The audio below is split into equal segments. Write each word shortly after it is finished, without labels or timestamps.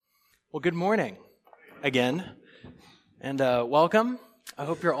Well, good morning again, and welcome. I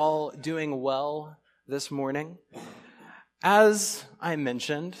hope you're all doing well this morning. As I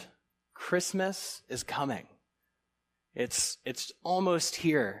mentioned, Christmas is coming. It's almost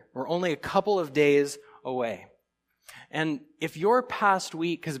here. We're only a couple of days away. And if your past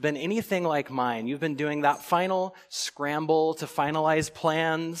week has been anything like mine, you've been doing that final scramble to finalize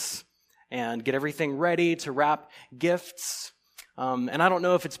plans and get everything ready to wrap gifts. And I don't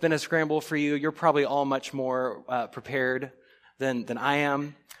know if it's been a scramble for you. You're probably all much more prepared than I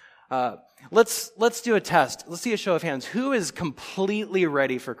am. Let's do a test. Let's see a show of hands. Who is completely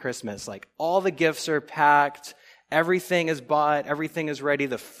ready for Christmas? Like all the gifts are packed, everything is bought, everything is ready,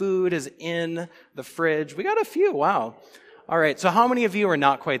 the food is in the fridge. We got a few. Wow. All right. So how many of you are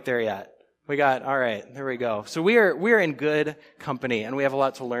not quite there yet? All right, there we go. So we are in good company, and we have a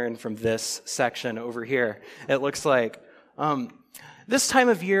lot to learn from this section over here. It looks like. This time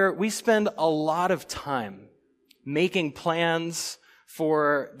of year, we spend a lot of time making plans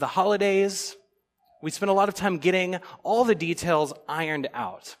for the holidays. We spend a lot of time getting all the details ironed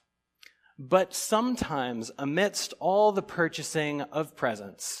out. But sometimes, amidst all the purchasing of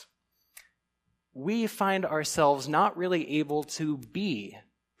presents, we find ourselves not really able to be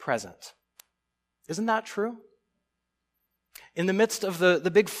present. Isn't that true? In the midst of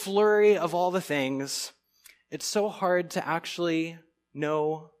the big flurry of all the things, it's so hard to actually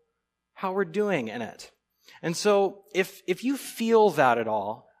know how we're doing in it. And so if you feel that at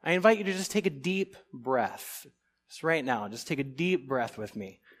all, I invite you to just take a deep breath. Just right now, just take a deep breath with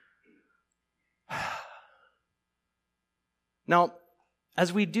me. Now,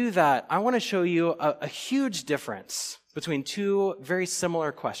 as we do that, I want to show you a huge difference between two very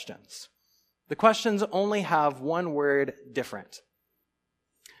similar questions. The questions only have one word different.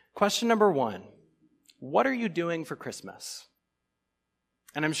 Question number one. What are you doing for Christmas?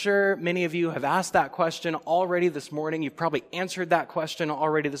 And I'm sure many of you have asked that question already this morning. You've probably answered that question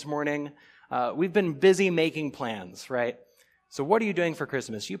already this morning. We've been busy making plans, right? So what are you doing for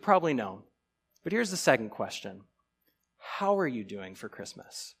Christmas? You probably know. But here's the second question. How are you doing for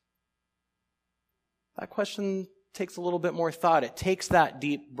Christmas? That question takes a little bit more thought. It takes that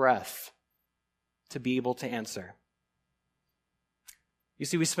deep breath to be able to answer. You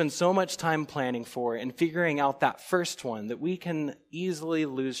see, we spend so much time planning for and figuring out that first one that we can easily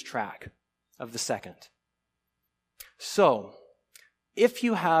lose track of the second. So, if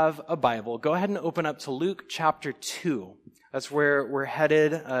you have a Bible, go ahead and open up to Luke chapter 2. That's where we're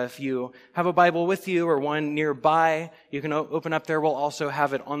headed. If you have a Bible with you or one nearby, you can open up there. We'll also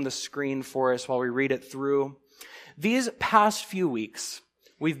have it on the screen for us while we read it through. These past few weeks,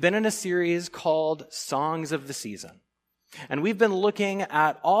 we've been in a series called Songs of the Season. And we've been looking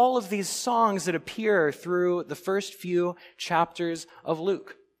at all of these songs that appear through the first few chapters of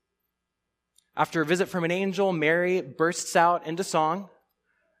Luke. After a visit from an angel, Mary bursts out into song.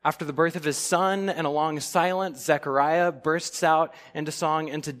 After the birth of his son and a long silence, Zechariah bursts out into song.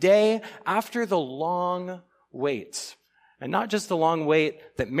 And today, after the long wait, and not just the long wait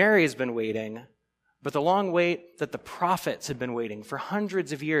that Mary has been waiting, but the long wait that the prophets had been waiting for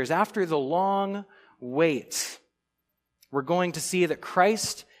hundreds of years, after the long wait, we're going to see that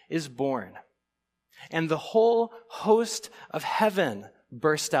Christ is born. And the whole host of heaven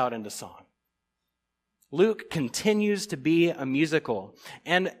burst out into song. Luke continues to be a musical.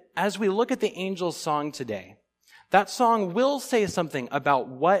 And as we look at the angel's song today, that song will say something about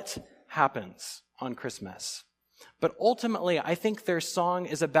what happens on Christmas. But ultimately, I think their song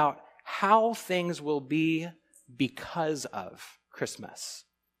is about how things will be because of Christmas.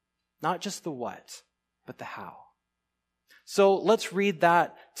 Not just the what, but the how. So let's read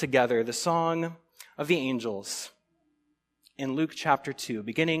that together, the Song of the Angels in Luke chapter 2,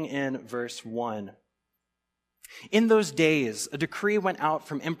 beginning in verse 1. In those days, a decree went out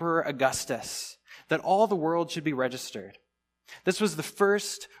from Emperor Augustus that all the world should be registered. This was the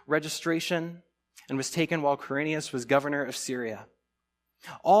first registration and was taken while Quirinius was governor of Syria.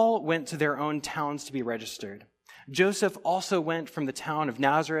 All went to their own towns to be registered. Joseph also went from the town of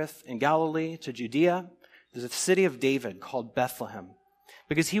Nazareth in Galilee to Judea, there's a city of David called Bethlehem,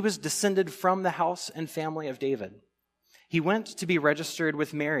 because he was descended from the house and family of David. He went to be registered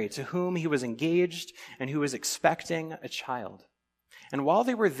with Mary, to whom he was engaged and who was expecting a child. And while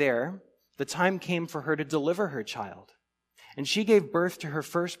they were there, the time came for her to deliver her child. And she gave birth to her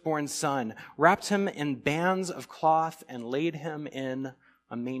firstborn son, wrapped him in bands of cloth, and laid him in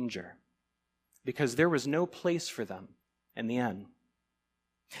a manger, because there was no place for them in the inn.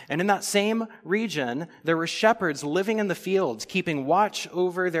 And in that same region, there were shepherds living in the fields, keeping watch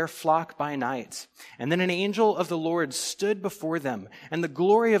over their flock by night. And then an angel of the Lord stood before them, and the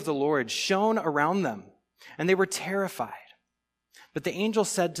glory of the Lord shone around them, and they were terrified. But the angel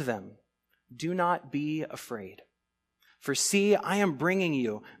said to them, "Do not be afraid. For see, I am bringing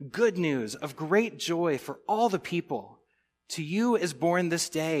you good news of great joy for all the people. To you is born this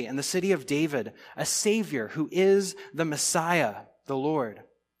day in the city of David a Savior who is the Messiah, the Lord.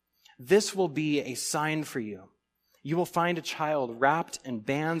 This will be a sign for you. You will find a child wrapped in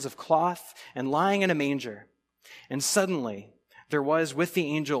bands of cloth and lying in a manger." And suddenly there was with the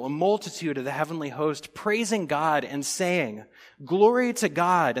angel a multitude of the heavenly host praising God and saying, "Glory to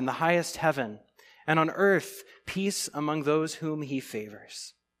God in the highest heaven, and on earth peace among those whom he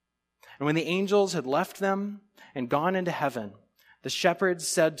favors." And when the angels had left them and gone into heaven, the shepherds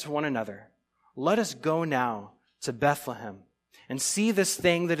said to one another, "Let us go now to Bethlehem and see this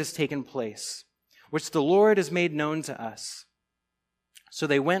thing that has taken place, which the Lord has made known to us." So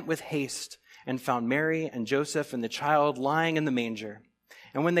they went with haste and found Mary and Joseph and the child lying in the manger.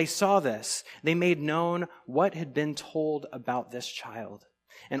 And when they saw this, they made known what had been told about this child.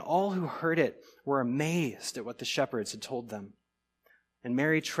 And all who heard it were amazed at what the shepherds had told them. And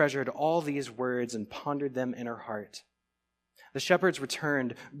Mary treasured all these words and pondered them in her heart. The shepherds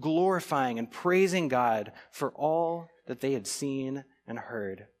returned, glorifying and praising God for all that they had seen and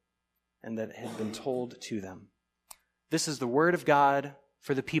heard, and that had been told to them. This is the word of God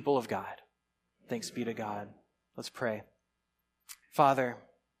for the people of God. Thanks be to God. Let's pray. Father,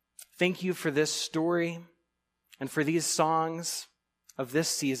 thank you for this story and for these songs of this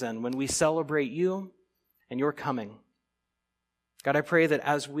season when we celebrate you and your coming. God, I pray that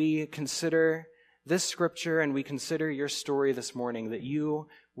as we consider this scripture and we consider your story this morning, that you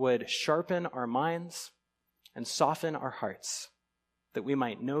would sharpen our minds and soften our hearts, that we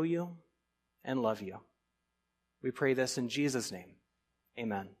might know you and love you. We pray this in Jesus' name.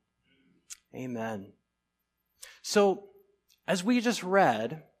 Amen. Amen. So, as we just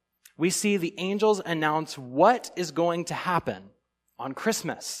read, we see the angels announce what is going to happen on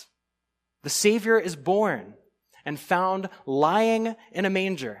Christmas. The Savior is born and found lying in a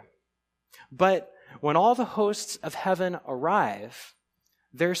manger. But when all the hosts of heaven arrive,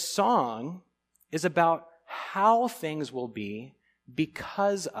 their song is about how things will be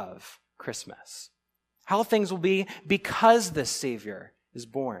because of Christmas. How things will be because this Savior is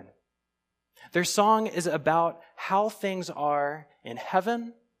born. Their song is about how things are in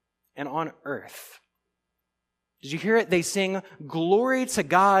heaven and on earth. Did you hear it? They sing, "Glory to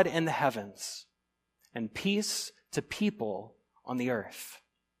God in the heavens and peace to people on the earth."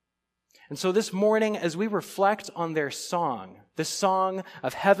 And so this morning, as we reflect on their song, this song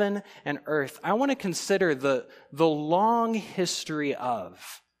of heaven and earth, I want to consider the long history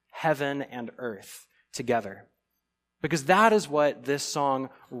of heaven and earth together, because that is what this song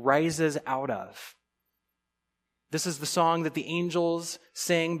rises out of. This is the song that the angels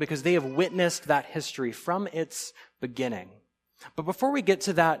sing because they have witnessed that history from its beginning. But before we get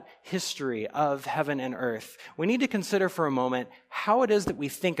to that history of heaven and earth, we need to consider for a moment how it is that we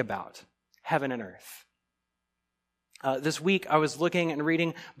think about heaven and earth. This week I was looking and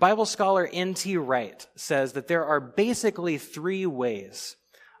reading, Bible scholar N.T. Wright says that there are basically three ways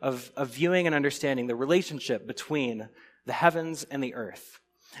of viewing and understanding the relationship between the heavens and the earth.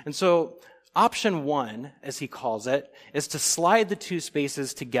 And so option one, as he calls it, is to slide the two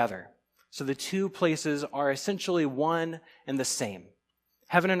spaces together. So the two places are essentially one and the same.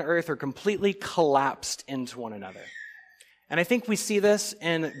 Heaven and earth are completely collapsed into one another. And I think we see this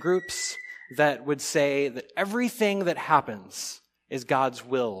in groups that would say that everything that happens is God's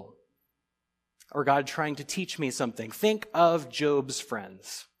will, or God trying to teach me something. Think of Job's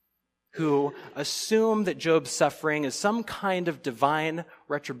friends, who assume that Job's suffering is some kind of divine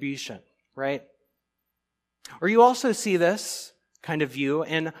retribution, right? Or you also see this kind of view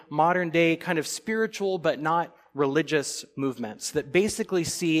in modern day kind of spiritual but not religious movements that basically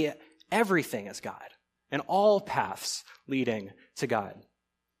see everything as God and all paths leading to God.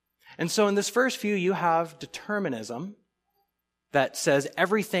 And so in this first view, you have determinism that says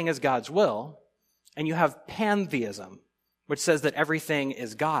everything is God's will, and you have pantheism, which says that everything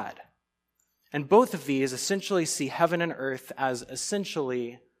is God. And both of these essentially see heaven and earth as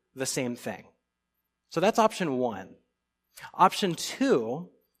essentially the same thing. So that's option one. Option two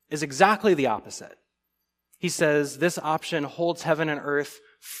is exactly the opposite. He says this option holds heaven and earth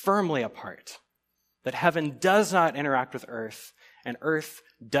firmly apart, that heaven does not interact with earth, and earth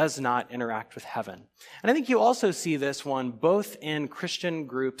does not interact with heaven. And I think you also see this one both in Christian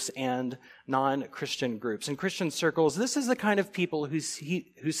groups and non-Christian groups. In Christian circles, this is the kind of people who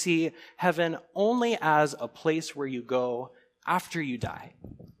see heaven only as a place where you go after you die.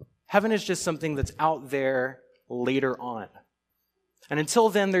 Heaven is just something that's out there later on. And until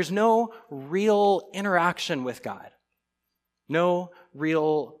then, there's no real interaction with God. No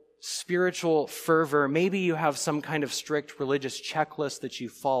real spiritual fervor. Maybe you have some kind of strict religious checklist that you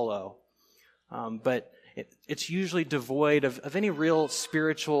follow, but it's usually devoid of any real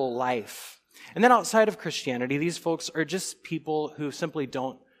spiritual life. And then outside of Christianity, these folks are just people who simply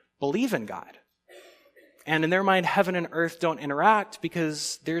don't believe in God. And in their mind, heaven and earth don't interact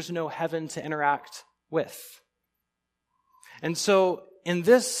because there's no heaven to interact with. And so in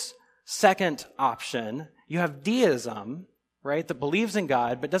this second option, you have deism, right, that believes in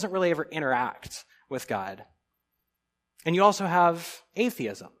God but doesn't really ever interact with God. And you also have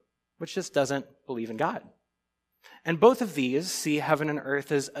atheism, which just doesn't believe in God. And both of these see heaven and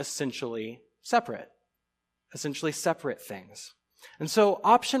earth as essentially separate things. And so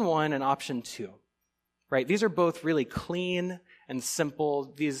option 1 and option 2, right, these are both really clean and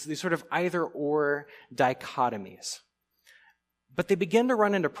simple, these sort of either-or dichotomies. But they begin to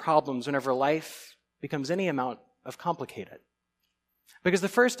run into problems whenever life becomes any amount of complicated. Because the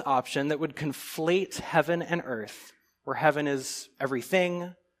first option that would conflate heaven and earth, where heaven is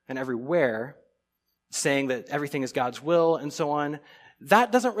everything and everywhere, saying that everything is God's will and so on,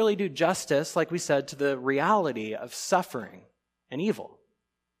 that doesn't really do justice, like we said, to the reality of suffering and evil.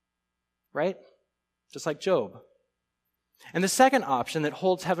 Right? Just like Job. And the second option that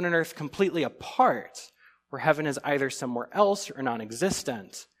holds heaven and earth completely apart, where heaven is either somewhere else or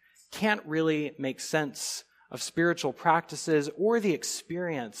non-existent, can't really make sense of spiritual practices or the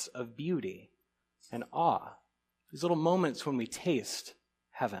experience of beauty and awe. These little moments when we taste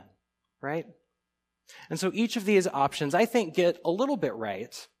heaven, right? And so each of these options, I think, get a little bit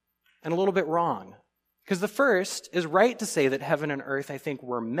right and a little bit wrong. Because the first is right to say that heaven and earth, I think,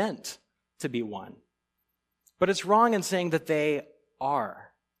 were meant to be one. But it's wrong in saying that they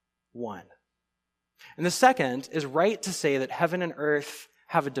are one. And the second is right to say that heaven and earth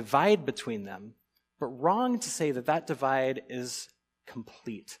have a divide between them, but wrong to say that that divide is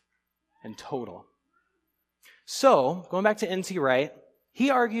complete and total. So, going back to N.T. Wright, he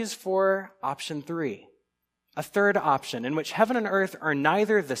argues for option 3, a third option in which heaven and earth are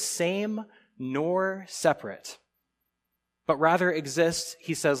neither the same nor separate, but rather exist,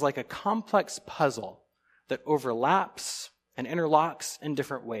 he says, like a complex puzzle that overlaps and interlocks in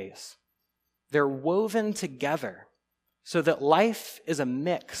different ways. They're woven together so that life is a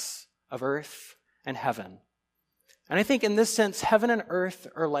mix of earth and heaven. And I think in this sense, heaven and earth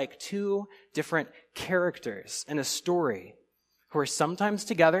are like two different characters in a story who are sometimes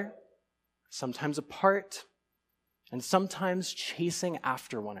together, sometimes apart, and sometimes chasing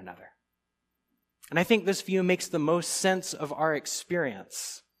after one another. And I think this view makes the most sense of our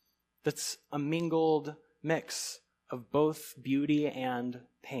experience. That's a mingled mix of both beauty and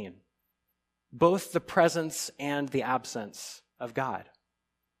pain, both the presence and the absence of God.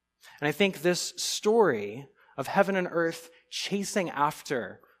 And I think this story of heaven and earth chasing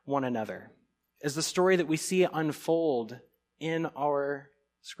after one another is the story that we see unfold in our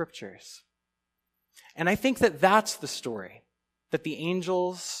scriptures. And I think that that's the story that the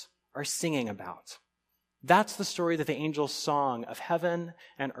angels are singing about. That's the story that the angels' song of heaven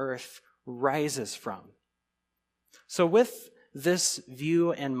and earth rises from. So with this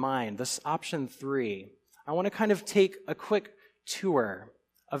view in mind, this option 3, I want to kind of take a quick tour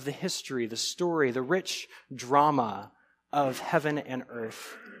of the history, the story, the rich drama of heaven and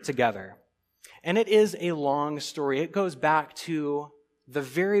earth together. And it is a long story. It goes back to the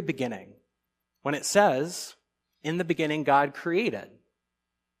very beginning, when it says, in the beginning God created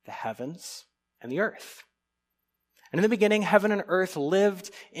the heavens and the earth. And in the beginning, heaven and earth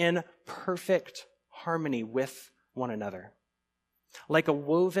lived in perfect harmony with one another. Like a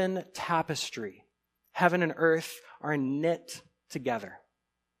woven tapestry, heaven and earth are knit together.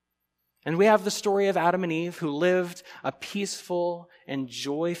 And we have the story of Adam and Eve who lived a peaceful and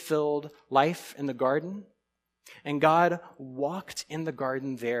joy-filled life in the garden. And God walked in the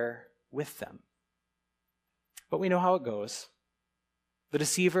garden there with them. But we know how it goes. The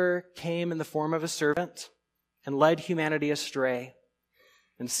deceiver came in the form of a servant and led humanity astray.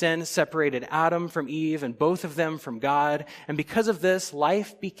 And sin separated Adam from Eve and both of them from God. And because of this,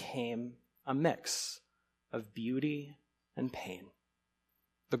 life became a mix of beauty and pain.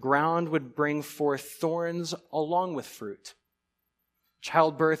 The ground would bring forth thorns along with fruit.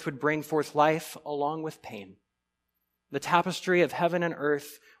 Childbirth would bring forth life along with pain. The tapestry of heaven and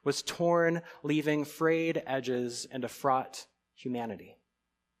earth was torn, leaving frayed edges and a fraught humanity.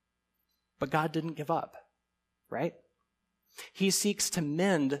 But God didn't give up, right? He seeks to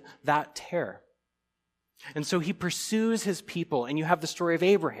mend that tear. And so he pursues his people, and you have the story of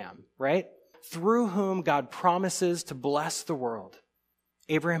Abraham, right? Through whom God promises to bless the world.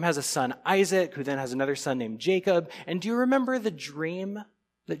 Abraham has a son, Isaac, who then has another son named Jacob. And do you remember the dream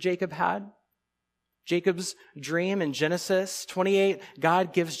that Jacob had? Jacob's dream in Genesis 28,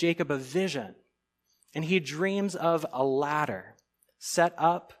 God gives Jacob a vision, and he dreams of a ladder set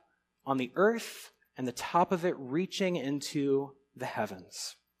up on the earth and the top of it reaching into the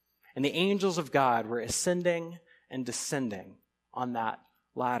heavens. And the angels of God were ascending and descending on that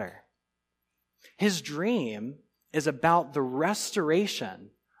ladder. His dream is about the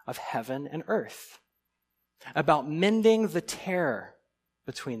restoration of heaven and earth, about mending the tear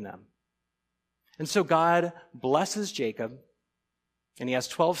between them. And so God blesses Jacob, and he has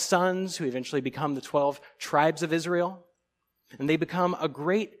 12 sons who eventually become the 12 tribes of Israel. And they become a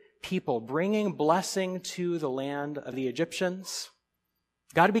great people, bringing blessing to the land of the Egyptians.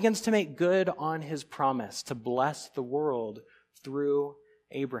 God begins to make good on his promise to bless the world through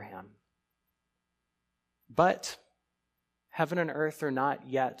Abraham. But heaven and earth are not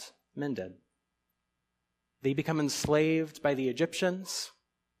yet mended. They become enslaved by the Egyptians.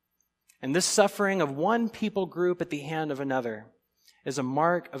 And this suffering of one people group at the hand of another is a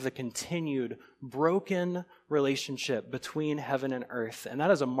mark of the continued broken relationship between heaven and earth. And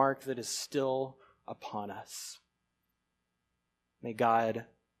that is a mark that is still upon us. May God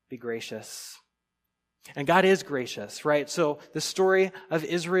be gracious. And God is gracious, right? So the story of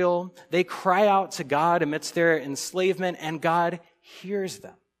Israel, they cry out to God amidst their enslavement, and God hears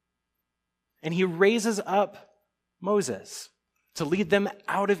them. And he raises up Moses to lead them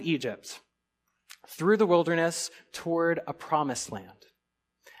out of Egypt through the wilderness toward a promised land.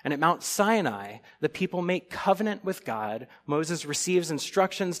 And at Mount Sinai, the people make covenant with God. Moses receives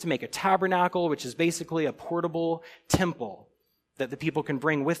instructions to make a tabernacle, which is basically a portable temple that the people can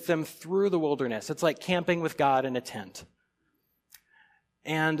bring with them through the wilderness. It's like camping with God in a tent.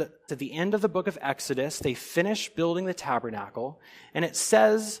 And at the end of the book of Exodus, they finish building the tabernacle, and it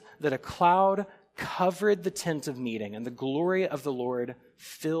says that a cloud covered the tent of meeting, and the glory of the Lord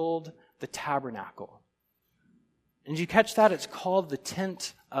filled the tabernacle. And you catch that? It's called the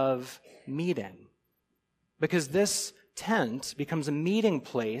tent of meeting, because this tent becomes a meeting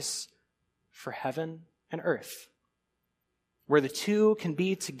place for heaven and earth, where the two can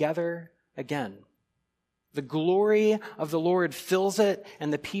be together again. The glory of the Lord fills it,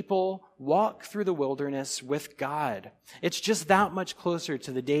 and the people walk through the wilderness with God. It's just that much closer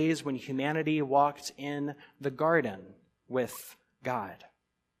to the days when humanity walked in the garden with God.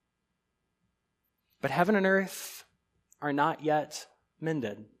 But heaven and earth are not yet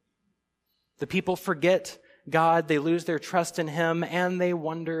mended. The people forget God, they lose their trust in him, and they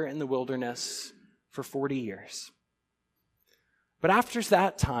wander in the wilderness for 40 years. But after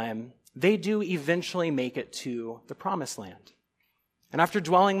that time, they do eventually make it to the promised land. And after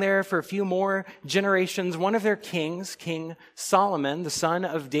dwelling there for a few more generations, one of their kings, King Solomon, the son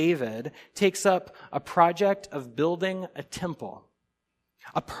of David, takes up a project of building a temple,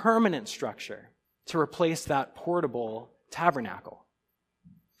 a permanent structure to replace that portable tabernacle.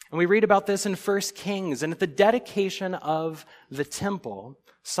 And we read about this in 1 Kings. And at the dedication of the temple,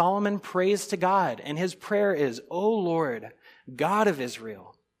 Solomon prays to God. And his prayer is, "O Lord, God of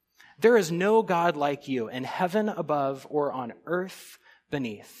Israel, there is no God like you in heaven above or on earth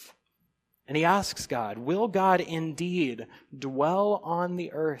beneath." And he asks God, will God indeed dwell on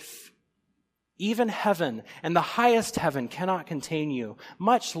the earth? Even heaven and the highest heaven cannot contain you,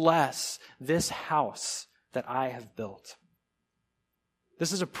 much less this house that I have built.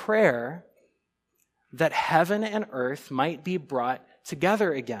 This is a prayer that heaven and earth might be brought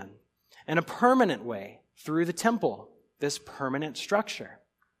together again in a permanent way through the temple, this permanent structure.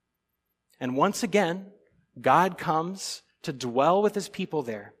 And once again, God comes to dwell with his people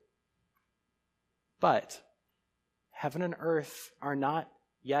there. But heaven and earth are not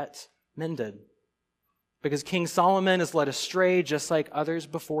yet mended, because King Solomon is led astray just like others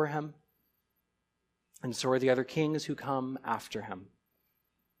before him, and so are the other kings who come after him.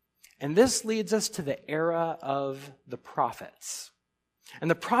 And this leads us to the era of the prophets.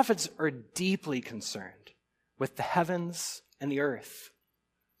 And the prophets are deeply concerned with the heavens and the earth.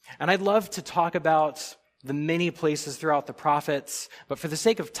 And I'd love to talk about the many places throughout the prophets, but for the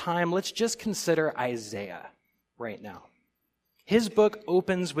sake of time, let's just consider Isaiah right now. His book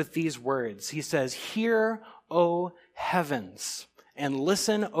opens with these words. He says, "Hear, O heavens, and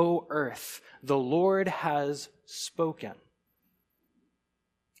listen, O earth, the Lord has spoken.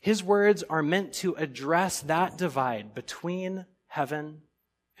 His words are meant to address that divide between heaven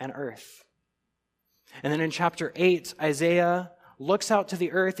and earth. And then in chapter 8, Isaiah looks out to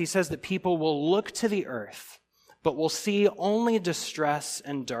the earth. He says that people will look to the earth, but will see only distress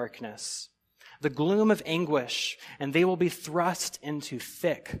and darkness, the gloom of anguish, and they will be thrust into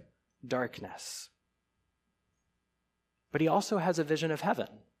thick darkness. But he also has a vision of heaven.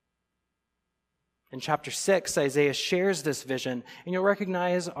 In chapter 6, Isaiah shares this vision, and you'll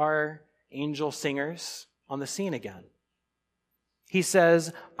recognize our angel singers on the scene again. He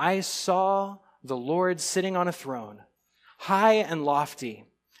says, I saw the Lord sitting on a throne, high and lofty,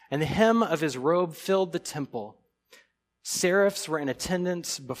 and the hem of his robe filled the temple. Seraphs were in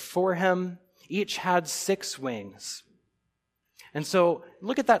attendance before him. Each had 6 wings. And so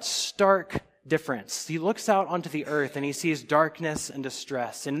look at that stark difference. He looks out onto the earth and he sees darkness and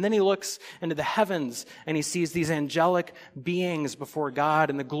distress. And then he looks into the heavens and he sees these angelic beings before God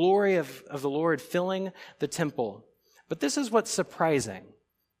and the glory of the Lord filling the temple. But this is what's surprising,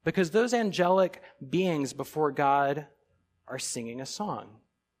 because those angelic beings before God are singing a song.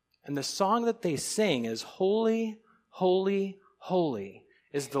 And the song that they sing is, Holy, holy, holy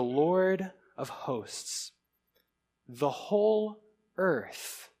is the Lord of hosts. The whole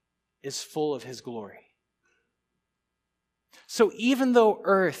earth is full of his glory. So even though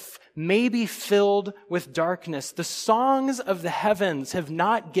earth may be filled with darkness, the songs of the heavens have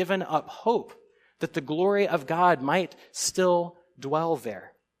not given up hope that the glory of God might still dwell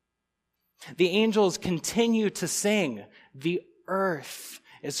there. The angels continue to sing, the earth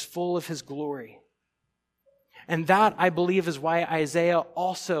is full of his glory. And that, I believe, is why Isaiah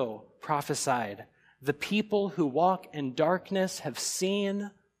also prophesied, the people who walk in darkness have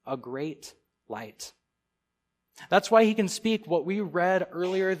seen a great light. That's why he can speak what we read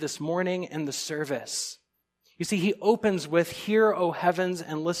earlier this morning in the service. You see, he opens with, Hear, O heavens,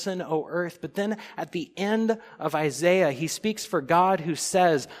 and listen, O earth. But then at the end of Isaiah, he speaks for God who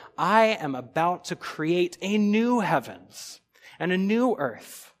says, I am about to create a new heavens and a new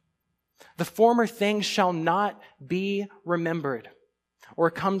earth. The former things shall not be remembered or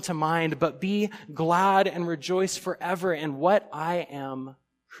come to mind, but be glad and rejoice forever in what I am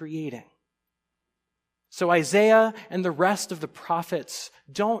creating. So Isaiah and the rest of the prophets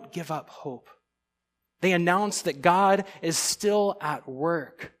don't give up hope. They announce that God is still at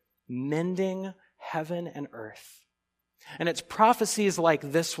work, mending heaven and earth. And it's prophecies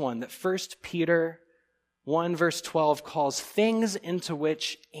like this one that 1 Peter 1 verse 12 calls things into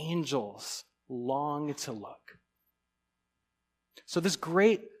which angels long to look. So this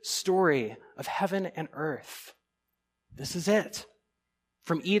great story of heaven and earth, this is it.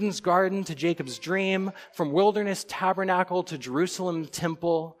 From Eden's garden to Jacob's dream, from wilderness tabernacle to Jerusalem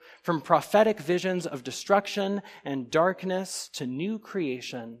temple, from prophetic visions of destruction and darkness to new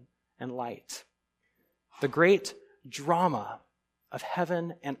creation and light. The great drama of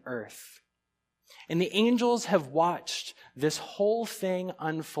heaven and earth. And the angels have watched this whole thing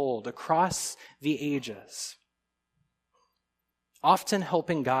unfold across the ages, often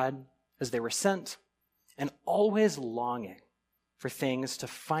helping God as they were sent, and always longing for things to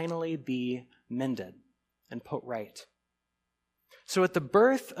finally be mended and put right. So at the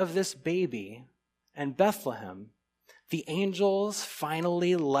birth of this baby in Bethlehem, the angels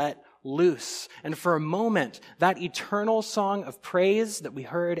finally let loose. And for a moment, that eternal song of praise that we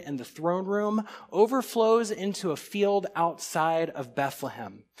heard in the throne room overflows into a field outside of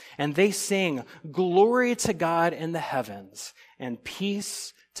Bethlehem. And they sing, Glory to God in the heavens and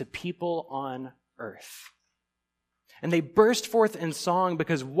peace to people on earth. And they burst forth in song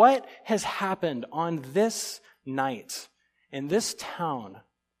because what has happened on this night in this town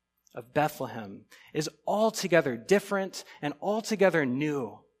of Bethlehem is altogether different and altogether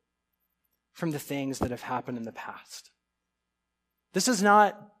new from the things that have happened in the past. This is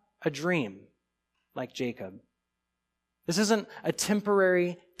not a dream like Jacob. This isn't a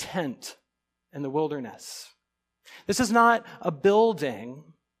temporary tent in the wilderness. This is not a building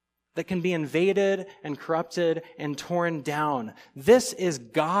that can be invaded and corrupted and torn down. This is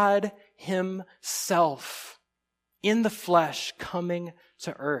God himself in the flesh coming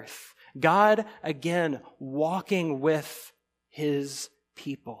to earth. God again walking with his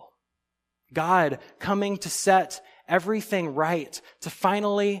people. God coming to set everything right, to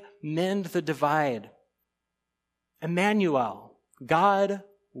finally mend the divide. Emmanuel, God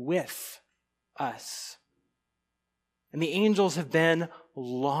with us. And the angels have been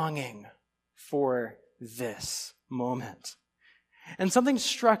longing for this moment. And something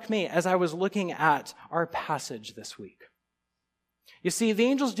struck me as I was looking at our passage this week. You see, the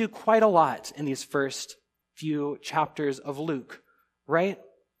angels do quite a lot in these first few chapters of Luke, right?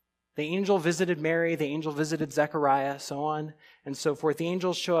 The angel visited Mary, the angel visited Zechariah, so on and so forth. The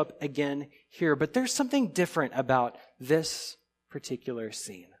angels show up again here, but there's something different about this particular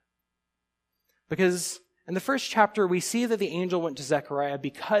scene. Because in the first chapter, we see that the angel went to Zechariah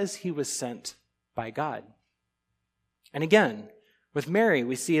because he was sent by God. And again, with Mary,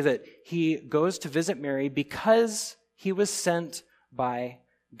 we see that he goes to visit Mary because he was sent by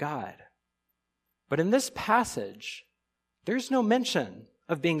God. But in this passage, there's no mention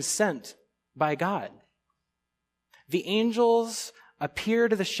of being sent by God. The angels appear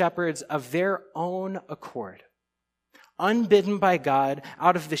to the shepherds of their own accord, unbidden by God,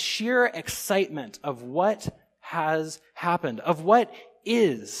 out of the sheer excitement of what has happened, of what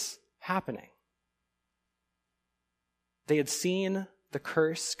is happening. They had seen the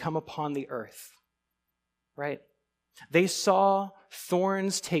curse come upon the earth, right? They saw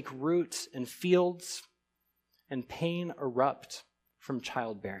thorns take root in fields and pain erupt from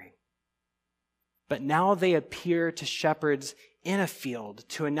childbearing. But now they appear to shepherds in a field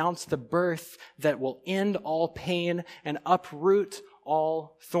to announce the birth that will end all pain and uproot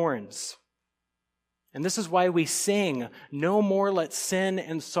all thorns. And this is why we sing, "No more let sin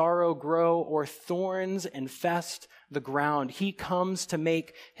and sorrow grow, or thorns infest the ground." He comes to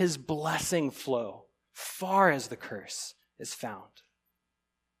make his blessing flow far as the curse is found.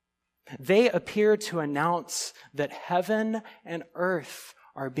 They appear to announce that heaven and earth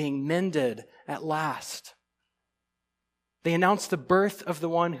are being mended at last. They announce the birth of the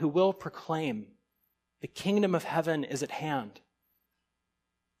one who will proclaim, "The kingdom of heaven is at hand."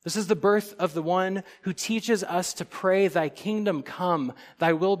 This is the birth of the one who teaches us to pray, "Thy kingdom come,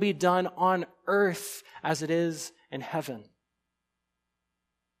 thy will be done on earth as it is in heaven."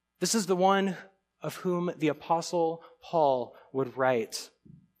 This is the one of whom the Apostle Paul would write,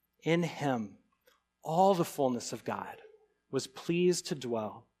 "In him, all the fullness of God was pleased to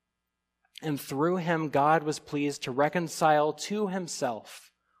dwell, and through him God was pleased to reconcile to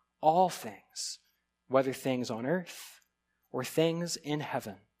himself all things, whether things on earth or things in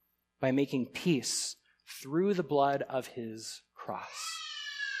heaven, by making peace through the blood of his cross."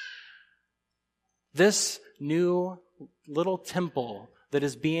 This new little temple that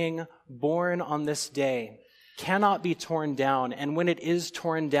is being born on this day cannot be torn down, and when it is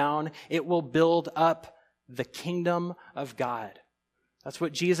torn down, it will build up the kingdom of God. That's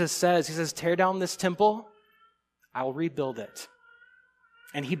what Jesus says. He says, "Tear down this temple, I'll rebuild it."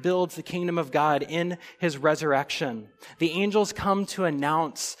 And he builds the kingdom of God in his resurrection. The angels come to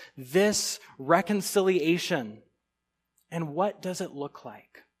announce this reconciliation. And what does it look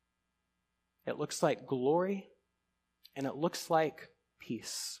like? It looks like glory, and it looks like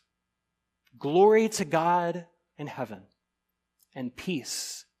peace. Glory to God in heaven, and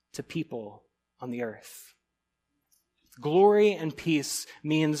peace to people on the earth. Glory and peace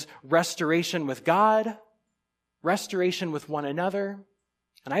means restoration with God, restoration with one another,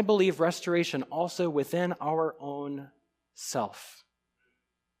 and I believe restoration also within our own self.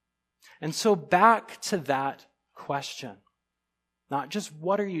 And so back to that question. Not just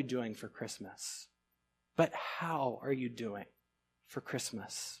what are you doing for Christmas, but how are you doing for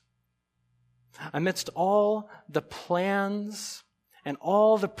Christmas? Amidst all the plans and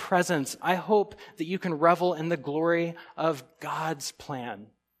all the presents, I hope that you can revel in the glory of God's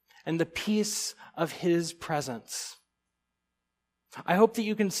plan and the peace of his presence. I hope that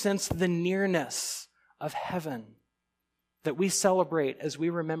you can sense the nearness of heaven that we celebrate as we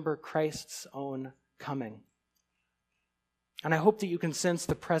remember Christ's own coming. And I hope that you can sense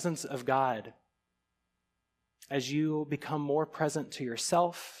the presence of God as you become more present to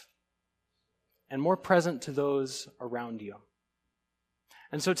yourself and more present to those around you.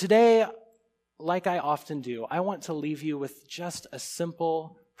 And so today, like I often do, I want to leave you with just a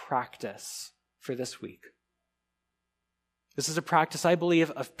simple practice for this week. This is a practice, I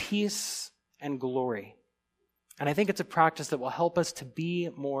believe, of peace and glory. And I think it's a practice that will help us to be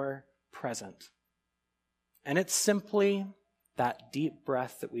more present. And it's simply that deep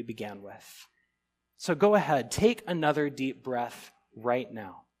breath that we began with. So go ahead, take another deep breath right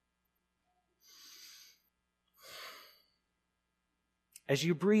now. As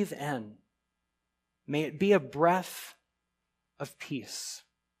you breathe in, may it be a breath of peace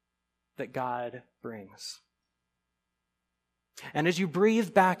that God brings. And as you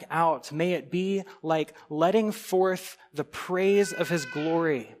breathe back out, may it be like letting forth the praise of his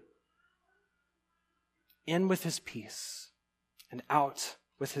glory, in with his peace and out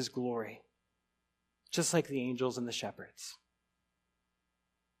with his glory, just like the angels and the shepherds.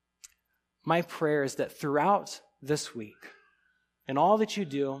 My prayer is that throughout this week, in all that you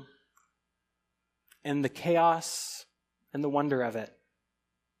do, in the chaos and the wonder of it,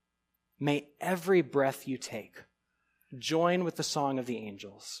 may every breath you take join with the song of the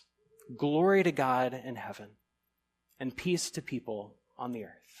angels. Glory to God in heaven, and peace to people on the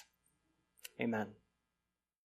earth. Amen.